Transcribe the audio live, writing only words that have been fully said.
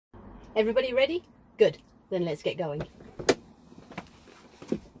Everybody ready? Good. Then let's get going.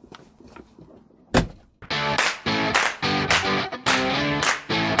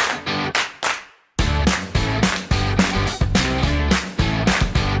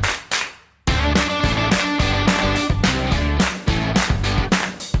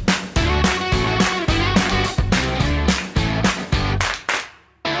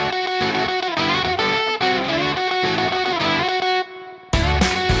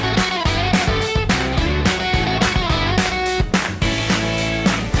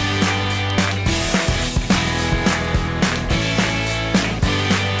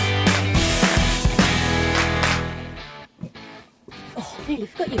 Nearly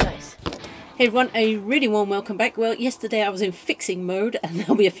forgot you guys. Hey everyone, a really warm welcome back. Well, yesterday I was in fixing mode and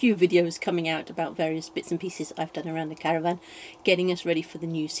there'll be a few videos coming out about various bits and pieces I've done around the caravan, getting us ready for the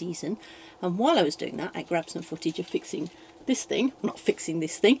new season. And while I was doing that, I grabbed some footage of fixing this thing, not fixing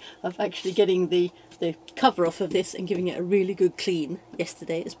this thing, of actually getting the cover off of this and giving it a really good clean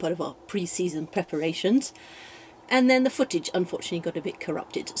yesterday as part of our pre-season preparations. And then the footage unfortunately got a bit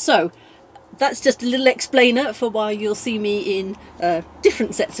corrupted. So that's just a little explainer for why you'll see me in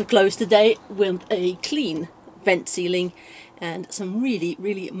different sets of clothes today with a clean vent ceiling and some really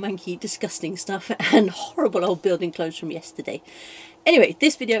manky, disgusting stuff and horrible old building clothes from yesterday. Anyway,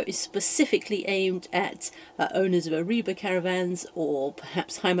 this video is specifically aimed at owners of Eriba caravans, or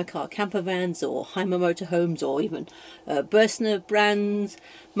perhaps HymerCar camper vans, or Hymer motorhomes, or even Burstner brands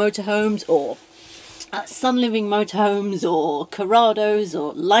motorhomes, or Sun Living motorhomes, or Corados,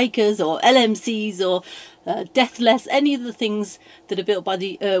 or Leikas, or LMCs, or Deathless, any of the things that are built by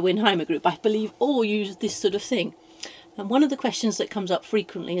the Erwin Hymer Group, I believe all use this sort of thing. And one of the questions that comes up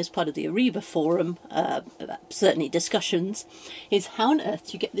frequently as part of the Eriba Forum, certainly discussions, is how on earth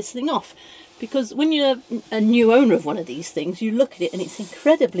do you get this thing off? Because when you're a new owner of one of these things, you look at it and it's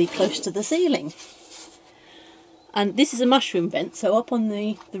incredibly close to the ceiling. And this is a mushroom vent, so up on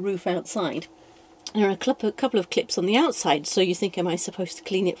the roof outside, there are a couple of clips on the outside, so you think, am I supposed to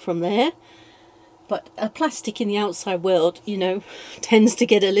clean it from there? But plastic in the outside world, you know, tends to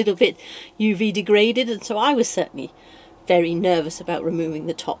get a little bit UV degraded, and so I was certainly very nervous about removing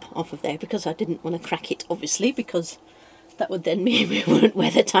the top off of there because I didn't want to crack it, obviously, because that would then mean we weren't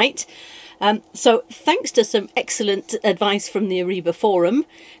weather tight. So thanks to some excellent advice from the Eriba Forum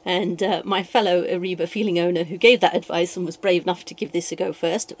and my fellow Eriba feeling owner who gave that advice and was brave enough to give this a go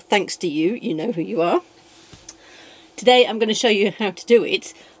first, thanks to you, you know who you are. Today I'm going to show you how to do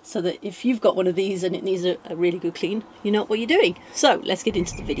it so that if you've got one of these and it needs a really good clean, you know what you're doing. So let's get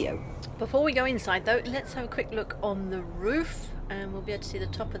into the video. Before we go inside though, let's have a quick look on the roof and we'll be able to see the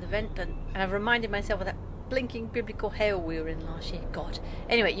top of the vent. And I've reminded myself of that blinking biblical hail we were in last year. God.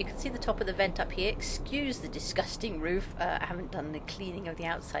 Anyway, you can see the top of the vent up here. Excuse the disgusting roof. I haven't done the cleaning of the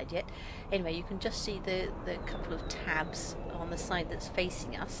outside yet. Anyway, you can just see the couple of tabs on the side that's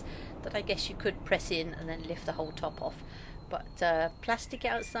facing us that I guess you could press in and then lift the whole top off. But plastic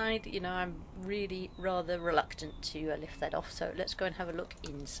outside, you know, I'm really rather reluctant to lift that off. So let's go and have a look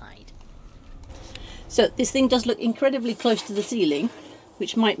inside. So this thing does look incredibly close to the ceiling,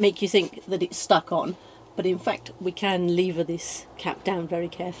 which might make you think that it's stuck on. But in fact, we can lever this cap down very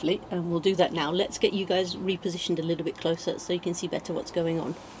carefully, and we'll do that now. Let's get you guys repositioned a little bit closer so you can see better what's going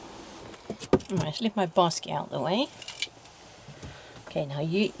on. Alright, let's lift my basket out of the way. Okay, now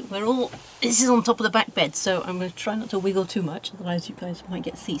this is on top of the back bed, so I'm going to try not to wiggle too much, otherwise you guys might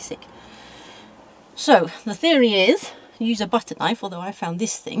get seasick. So, the theory is, use a butter knife, although I found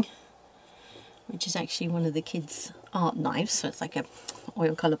this thing, which is actually one of the kids' art knives, so it's like a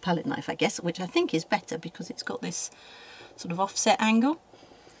oil colour palette knife, I guess, which I think is better because it's got this sort of offset angle.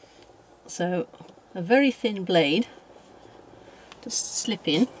 So a very thin blade, just slip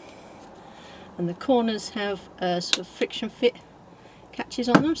in, and the corners have sort of friction fit catches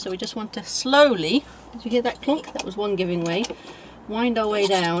on them, so we just want to slowly, did you hear that clunk? That was one giving way. Wind our way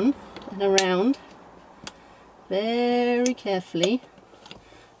down and around very carefully,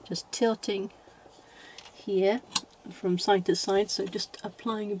 just tilting here from side to side, so just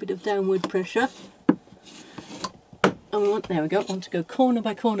applying a bit of downward pressure. And we want, there we go, want to go corner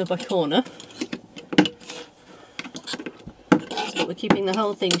by corner by corner, so we're keeping the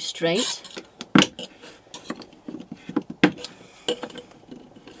whole thing straight.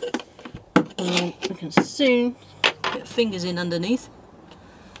 And we can soon get fingers in underneath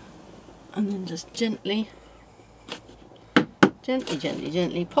and then just gently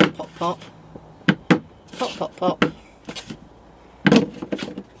pop pop pop pop pop pop,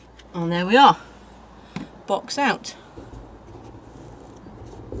 and there we are, box out.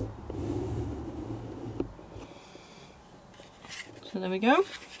 So there we go,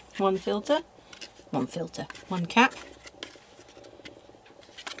 one cap.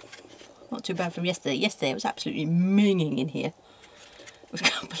 Not too bad from yesterday. Yesterday it was absolutely minging in here. It was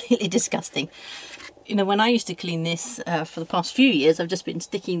completely disgusting. You know, when I used to clean this for the past few years, I've just been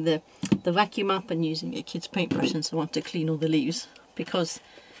sticking the vacuum up and using a kid's paintbrush and so on to clean all the leaves, because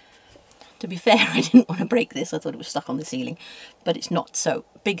to be fair, I didn't want to break this. I thought it was stuck on the ceiling, but it's not. So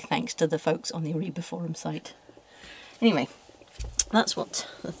big thanks to the folks on the Eriba Forum site. Anyway, that's what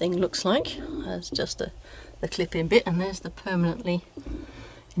the thing looks like. There's just the clip-in bit, and there's the permanently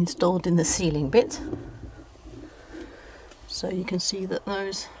installed in the ceiling bit. So you can see that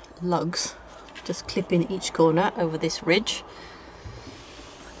those lugs just clip in each corner over this ridge.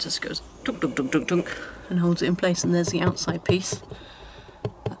 It just goes tunk, tunk, tunk, tunk, tunk, and holds it in place, and there's the outside piece.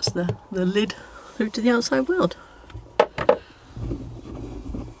 That's the lid through to the outside world.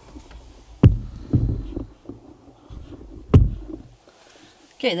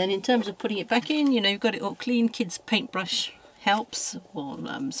 Okay, then in terms of putting it back in, you know, you've got it all clean. Kids' paintbrush helps, or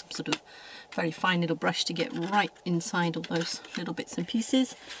some sort of very fine little brush to get right inside all those little bits and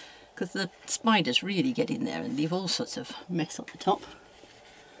pieces, because the spiders really get in there and leave all sorts of mess on the top.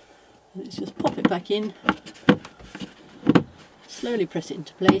 Let's just pop it back in, slowly press it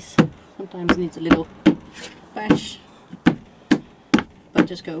into place. Sometimes it needs a little bash, but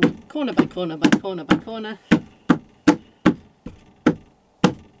just go corner by corner by corner by corner.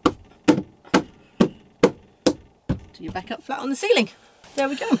 Till you're back up flat on the ceiling. There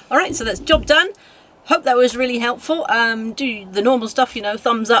we go. Alright, so that's job done. Hope that was really helpful. Do the normal stuff, you know,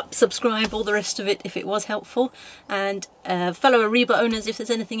 thumbs up, subscribe, all the rest of it if it was helpful. And fellow Eriba owners, if there's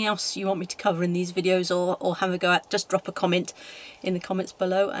anything else you want me to cover in these videos or have a go at, just drop a comment in the comments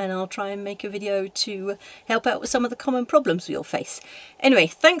below and I'll try and make a video to help out with some of the common problems you'll face. Anyway,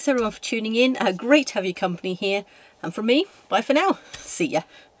 thanks everyone for tuning in. Great to have your company here. And from me, bye for now. See ya.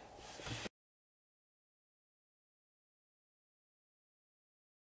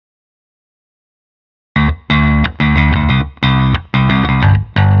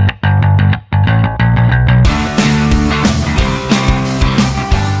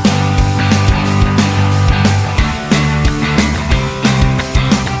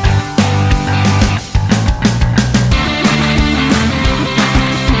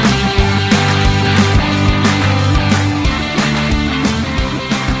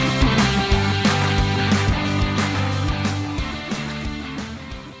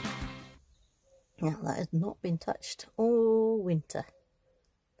 Now that has not been touched all winter.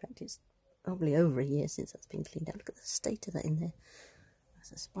 In fact, it's probably over a year since that's been cleaned out. Look at the state of that in there.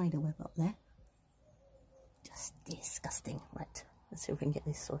 There's a spider web up there. Just disgusting. Right, let's see if we can get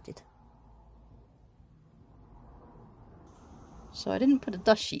this sorted. So I didn't put a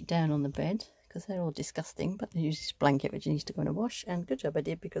dust sheet down on the bed because they're all disgusting, but I use this blanket which needs to go in a wash, and good job I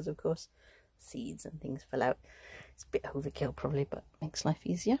did, because of course seeds and things fell out. It's a bit overkill probably, but makes life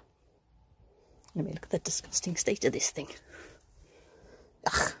easier. Anyway, look at the disgusting state of this thing.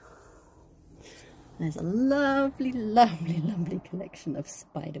 Ugh. There's a lovely, lovely, lovely collection of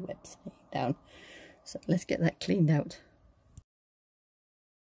spider webs hanging down. So let's get that cleaned out.